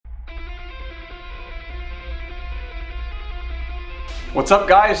What's up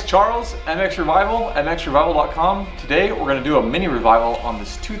guys, Charles, mXrevival, mXrevival.com. Today we're going to do a mini revival on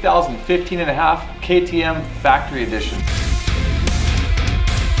this 2015.5 KTM Factory Edition.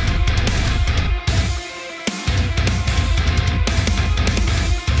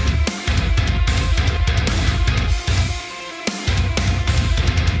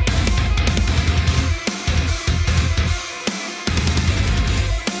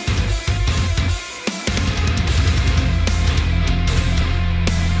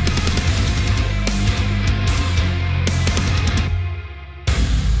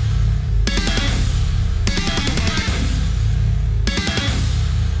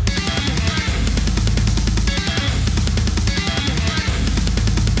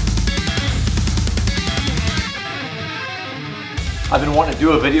 I've been wanting to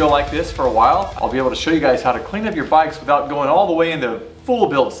do a video like this for a while. I'll be able to show you guys how to clean up your bikes without going all the way into full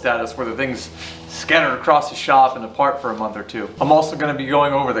build status where the thing's scattered across the shop and apart for a month or two. I'm also going to be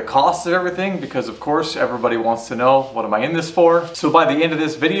going over the costs of everything because of course everybody wants to know what am I in this for. So by the end of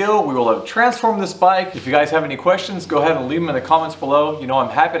this video we will have transformed this bike. If you guys have any questions, go ahead and leave them in the comments below. You know, I'm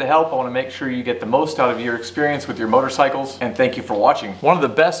happy to help. I want to make sure you get the most out of your experience with your motorcycles, and thank you for watching. One of the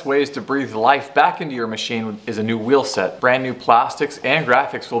best ways to breathe life back into your machine is a new wheel set. Brand new plastics and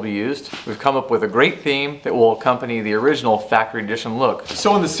graphics will be used. We've come up with a great theme that will accompany the original Factory Edition look.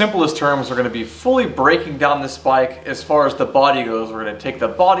 So in the simplest terms, we're going to be fully breaking down this bike as far as the body goes. We're going to take the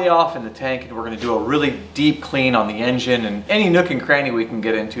body off in the tank and we're going to do a really deep clean on the engine and any nook and cranny we can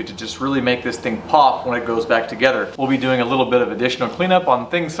get into to just really make this thing pop when it goes back together. We'll be doing a little bit of additional cleanup on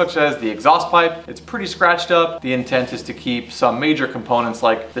things such as the exhaust pipe. It's pretty scratched up. The intent is to keep some major components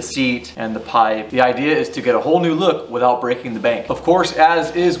like the seat and the pipe. The idea is to get a whole new look without breaking the bank. Of course,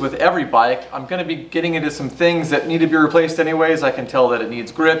 as is with every bike, I'm going to be getting into some things that need to be replaced anyways. I can tell that it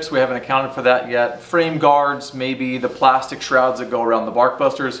needs grips. We haven't accounted for that yet. Frame guards, maybe the plastic shrouds that go around the bark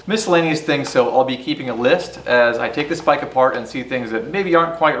busters, miscellaneous things. So I'll be keeping a list as I take this bike apart and see things that maybe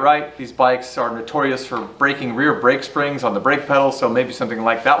aren't quite right. These bikes are notorious for breaking rear brake springs on the brake pedal, so maybe something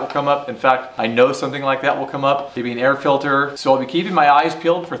like that will come up. In fact, I know something like that will come up, maybe an air filter. So I'll be keeping my eyes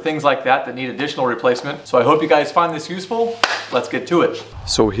peeled for things like that need additional replacement. So I hope you guys find this useful. Let's get to it.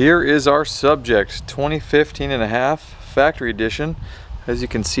 So here is our subject, 2015.5 Factory Edition. As you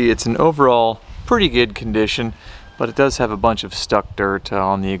can see, it's an overall pretty good condition, but it does have a bunch of stuck dirt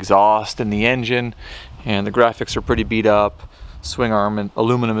on the exhaust and the engine, and the graphics are pretty beat up. Swing arm and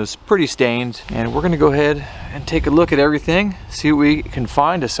aluminum is pretty stained, and we're going to go ahead and take a look at everything, see what we can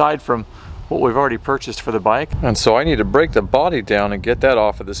find aside from what we've already purchased for the bike. And so I need to break the body down and get that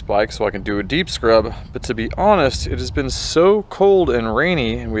off of this bike so I can do a deep scrub. But to be honest, it has been so cold and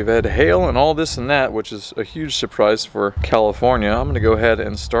rainy, and we've had hail and all this and that, which is a huge surprise for California. I'm gonna go ahead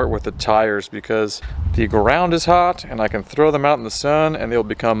and start with the tires because the ground is hot and I can throw them out in the sun and they'll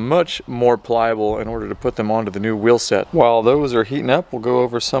become much more pliable in order to put them onto the new wheel set. While those are heating up, we'll go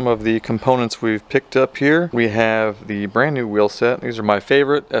over some of the components we've picked up here. We have the brand new wheel set. These are my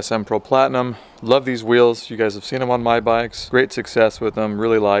favorite, SM Pro Platinum. Love these wheels. You guys have seen them on my bikes. Great success with them.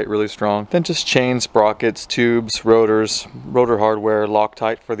 Really light, really strong. Then just chains, sprockets, tubes, rotors, rotor hardware,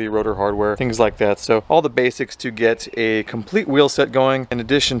 Loctite for the rotor hardware, things like that. So all the basics to get a complete wheel set going, in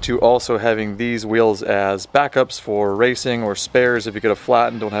addition to also having these wheels as backups for racing or spares if you get a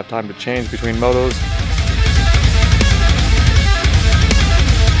flat and don't have time to change between motos.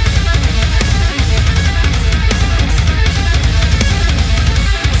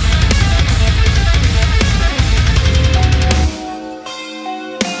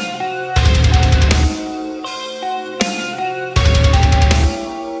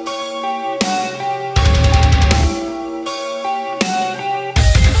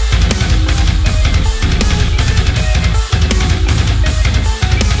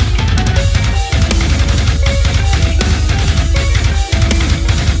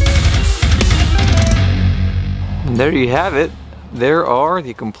 There you have it. There are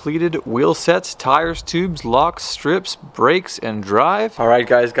the completed wheel sets, tires, tubes, locks, strips, brakes, and drive. All right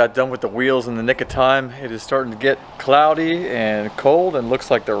guys, got done with the wheels in the nick of time. It is starting to get cloudy and cold and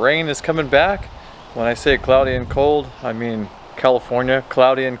looks like the rain is coming back. When I say cloudy and cold, I mean California,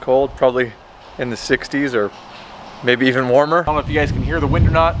 cloudy and cold, probably in the 60s or maybe even warmer. I don't know if you guys can hear the wind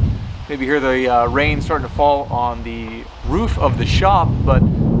or not. Maybe hear the rain starting to fall on the roof of the shop, but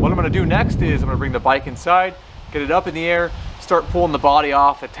what I'm gonna do next is I'm gonna bring the bike inside, get it up in the air, start pulling the body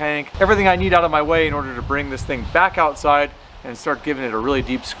off, the tank, everything I need out of my way in order to bring this thing back outside and start giving it a really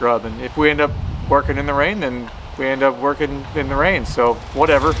deep scrub. And if we end up working in the rain, then we end up working in the rain, so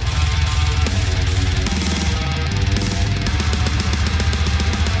whatever.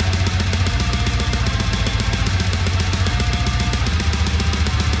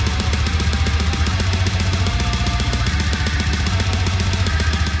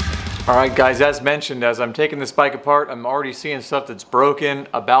 Alright guys, as mentioned, as I'm taking this bike apart, I'm already seeing stuff that's broken,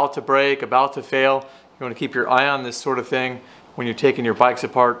 about to break, about to fail. You want to keep your eye on this sort of thing when you're taking your bikes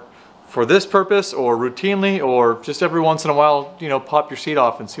apart for this purpose, or routinely, or just every once in a while, you know, pop your seat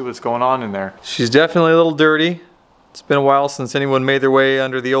off and see what's going on in there. She's definitely a little dirty. It's been a while since anyone made their way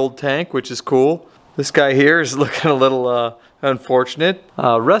under the old tank, which is cool. This guy here is looking a little unfortunate.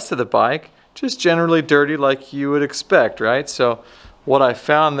 Rest of the bike, just generally dirty like you would expect, right? So what I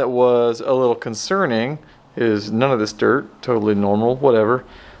found that was a little concerning is none of this dirt, totally normal, whatever.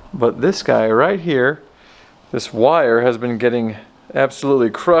 But this guy right here, this wire has been getting absolutely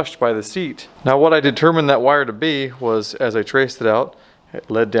crushed by the seat. Now what I determined that wire to be was, as I traced it out,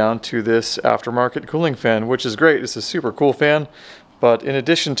 it led down to this aftermarket cooling fan, which is great. It's a super cool fan, but in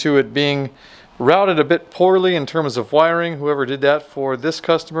addition to it being routed a bit poorly in terms of wiring, whoever did that for this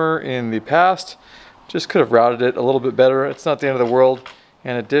customer in the past just could have routed it a little bit better. It's not the end of the world.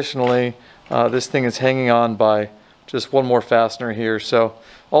 And additionally, this thing is hanging on by just one more fastener here. So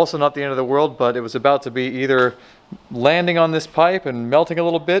also not the end of the world, but it was about to be either landing on this pipe and melting a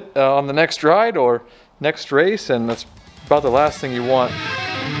little bit on the next ride or next race, and that's about the last thing you want.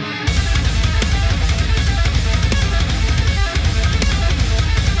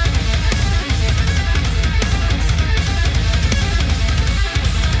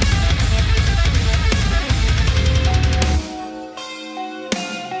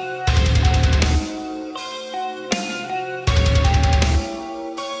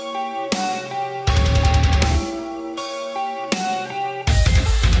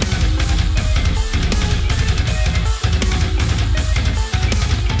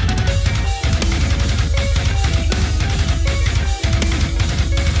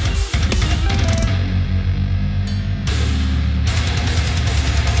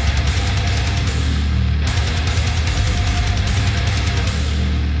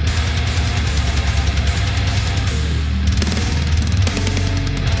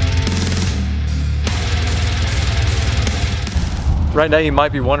 Right now you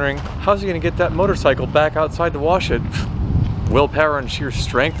might be wondering, how's he gonna get that motorcycle back outside to wash it? Willpower and sheer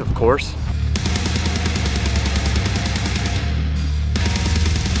strength, of course.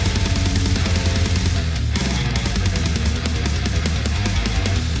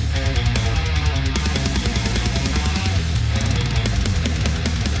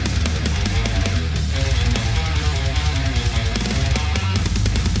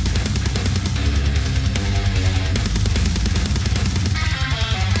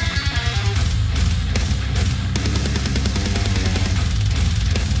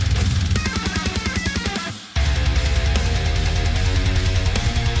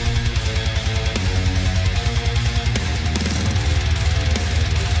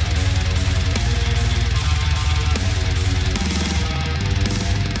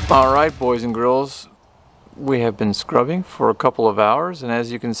 Alright boys and girls, we have been scrubbing for a couple of hours, and as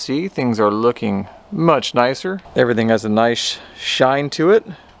you can see, things are looking much nicer. Everything has a nice shine to it.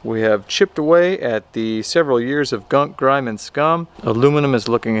 We have chipped away at the several years of gunk, grime, and scum. Aluminum is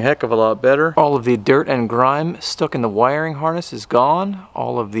looking a heck of a lot better. All of the dirt and grime stuck in the wiring harness is gone.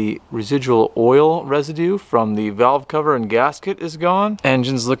 All of the residual oil residue from the valve cover and gasket is gone.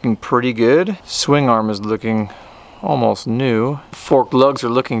 Engine's looking pretty good. Swing arm is looking almost new. Fork lugs are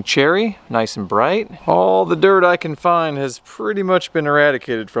looking cherry, nice and bright. All the dirt I can find has pretty much been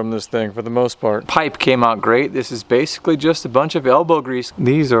eradicated from this thing for the most part. Pipe came out great. This is basically just a bunch of elbow grease.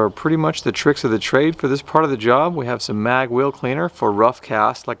 These are pretty much the tricks of the trade for this part of the job. We have some mag wheel cleaner for rough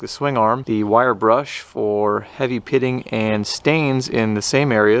cast like the swing arm, the wire brush for heavy pitting and stains in the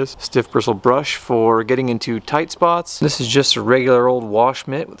same areas, stiff bristle brush for getting into tight spots. This is just a regular old wash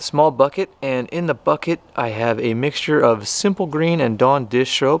mitt with a small bucket, and in the bucket I have a mixture of Simple Green and Dawn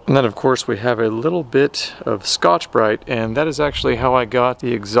dish soap. And then of course we have a little bit of Scotch-Brite, and that is actually how I got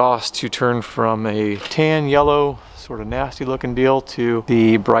the exhaust to turn from a tan yellow sort of nasty looking deal to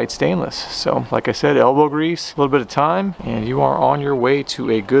the bright stainless. So like I said, elbow grease, a little bit of time, and you are on your way to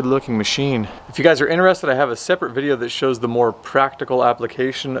a good looking machine. If you guys are interested, I have a separate video that shows the more practical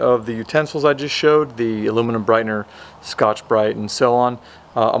application of the utensils I just showed, the aluminum brightener, Scotch-Brite, and so on.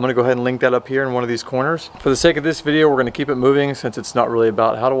 I'm gonna go ahead and link that up here in one of these corners. For the sake of this video, we're gonna keep it moving since it's not really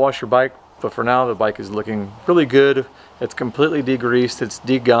about how to wash your bike, but for now the bike is looking really good. It's completely degreased, it's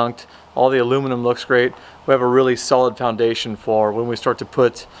degunked, all the aluminum looks great. We have a really solid foundation for when we start to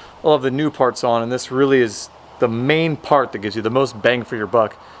put all of the new parts on, and this really is the main part that gives you the most bang for your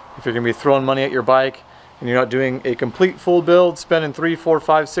buck. If you're gonna be throwing money at your bike and you're not doing a complete full build, spending $3,000, $4,000,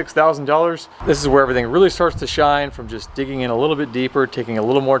 $5,000, $6,000, this is where everything really starts to shine from just digging in a little bit deeper, taking a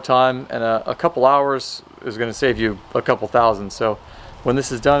little more time, and a couple hours is gonna save you a couple thousand. So When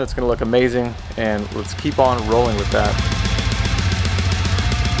this is done, it's going to look amazing, and let's keep on rolling with that.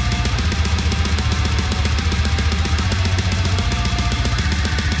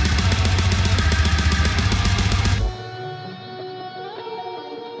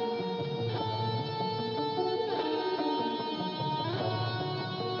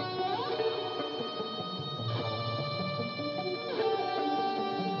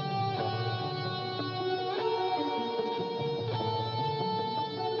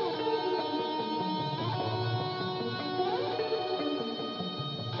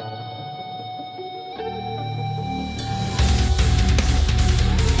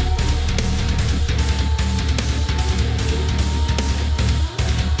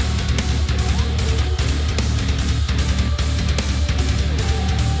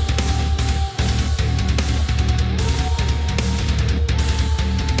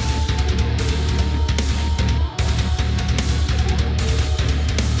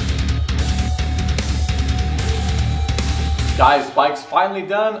 Guys, bike's finally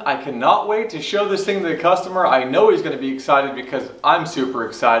done. I cannot wait to show this thing to the customer. I know he's going to be excited because I'm super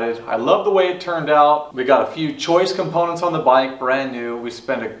excited. I love the way it turned out. We got a few choice components on the bike, brand new. We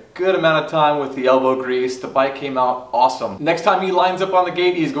spent a good amount of time with the elbow grease. The bike came out awesome. Next time he lines up on the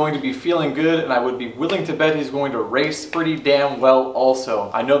gate, he's going to be feeling good, and I would be willing to bet he's going to race pretty damn well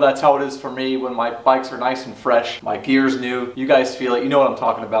also. I know that's how it is for me when my bikes are nice and fresh. My gear's new. You guys feel it. You know what I'm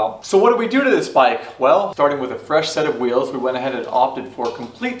talking about. So what did we do to this bike? Well, starting with a fresh set of wheels, we went ahead and opted for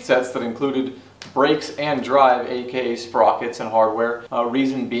complete sets that included brakes and drive, aka sprockets and hardware.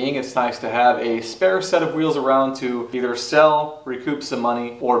 Reason being, it's nice to have a spare set of wheels around to either sell, recoup some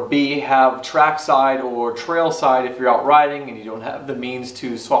money, or B, have trackside or trail side if you're out riding and you don't have the means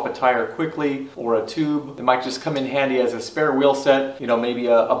to swap a tire quickly or a tube. It might just come in handy as a spare wheel set. You know, maybe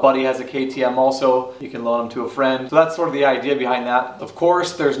a buddy has a KTM also, you can loan them to a friend. So that's sort of the idea behind that. Of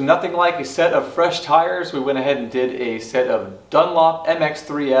course, there's nothing like a set of fresh tires. We went ahead and did a set of Dunlop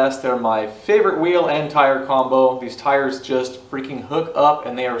MX3S. They're my favorite wheel and tire combo. These tires just freaking hook up,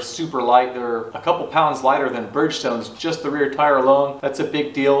 and they are super light. They're a couple pounds lighter than Bridgestone's, just the rear tire alone. That's a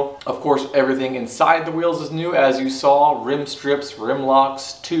big deal. Of course, everything inside the wheels is new, as you saw. Rim strips, rim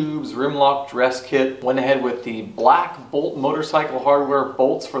locks, tubes, rim lock dress kit. Went ahead with the black Bolt motorcycle hardware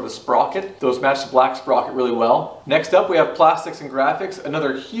bolts for the sprocket. Those match the black sprocket really well. Next up, we have plastics and graphics,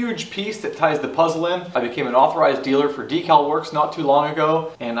 another huge piece that ties the puzzle in. I became an authorized dealer for Decal Works not too long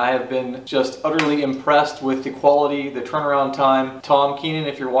ago, and I have been just utterly impressed with the quality, the turnaround time. Tom Keenan,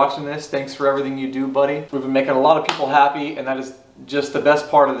 if you're watching this, thanks for everything you do, buddy. We've been making a lot of people happy, and that is just the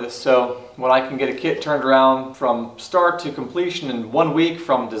best part of this. So when I can get a kit turned around from start to completion in 1 week,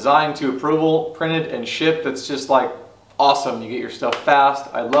 from design to approval, printed and shipped, that's just like awesome. You get your stuff fast.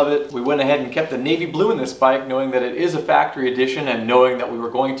 I love it. We went ahead and kept the navy blue in this bike, knowing that it is a factory edition and knowing that we were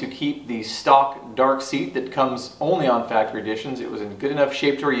going to keep the stock dark seat that comes only on factory editions. It was in good enough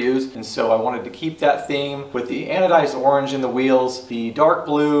shape to reuse, and so I wanted to keep that theme with the anodized orange in the wheels, the dark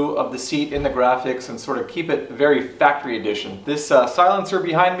blue of the seat in the graphics, and sort of keep it very factory edition. This silencer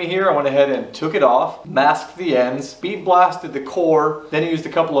behind me here, I went ahead and took it off, masked the ends, speed blasted the core, then used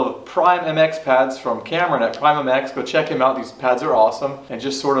a couple of Prime MX pads from Cameron at Prime MX. Go check him out. These pads are awesome, and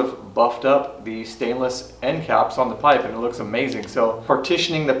just sort of buffed up the stainless end caps on the pipe, and it looks amazing. So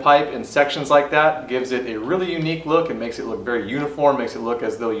partitioning the pipe in sections like that gives it a really unique look and makes it look very uniform, makes it look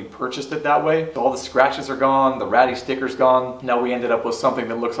as though you purchased it that way. So all the scratches are gone, the ratty sticker's gone. Now we ended up with something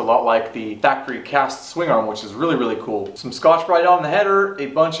that looks a lot like the factory cast swing arm, which is really, really cool. Some Scotch-Brite on the header, a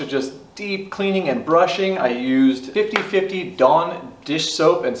bunch of just deep cleaning and brushing. I used 50/50 Dawn dish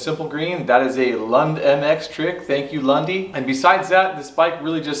soap and simple green. That is a Lund MX trick. Thank you, Lundy. And besides that, this bike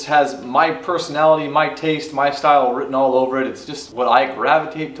really just has my personality, my taste, my style written all over it. It's just what I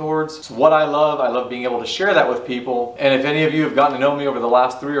gravitate towards. It's what I love. I love being able to share that with people. And if any of you have gotten to know me over the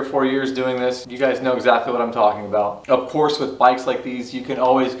last 3 or 4 years doing this, you guys know exactly what I'm talking about. Of course, with bikes like these, you can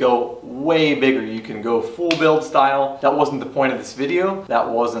always go way bigger. You can go full build style. That wasn't the point of this video. That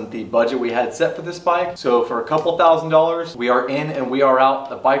wasn't the budget we had set for this bike. So for a couple $1,000s, we are in and we are out.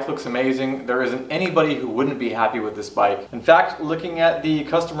 The bike looks amazing. There isn't anybody who wouldn't be happy with this bike. In fact, looking at the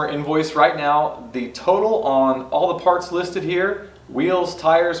customer invoice right now, the total on all the parts listed here, wheels,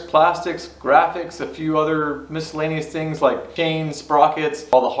 tires, plastics, graphics, a few other miscellaneous things like chains, sprockets,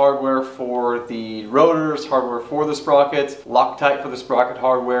 all the hardware for the rotors, hardware for the sprockets, Loctite for the sprocket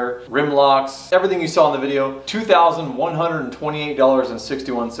hardware, rim locks, everything you saw in the video,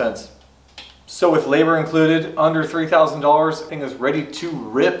 $2,128.61. So with labor included, under $3,000, the thing is ready to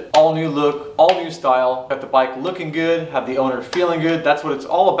rip. All new look, all new style. Got the bike looking good, have the owner feeling good. That's what it's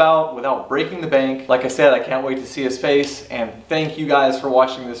all about without breaking the bank. Like I said, I can't wait to see his face, and thank you guys for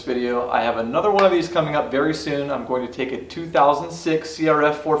watching this video. I have another one of these coming up very soon. I'm going to take a 2006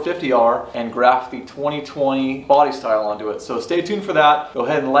 CRF 450R and graft the 2020 body style onto it. So stay tuned for that. Go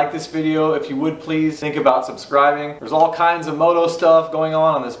ahead and like this video if you would, please. Think about subscribing. There's all kinds of moto stuff going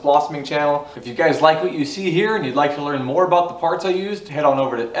on this blossoming channel. If you guys like what you see here and you'd like to learn more about the parts I used, head on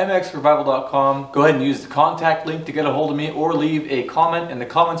over to mXrevival.com. Go ahead and use the contact link to get a hold of me, or leave a comment in the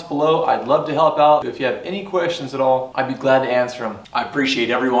comments below. I'd love to help out. If you have any questions at all, I'd be glad to answer them. I appreciate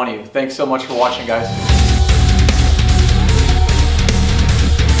every one of you. Thanks so much for watching, guys.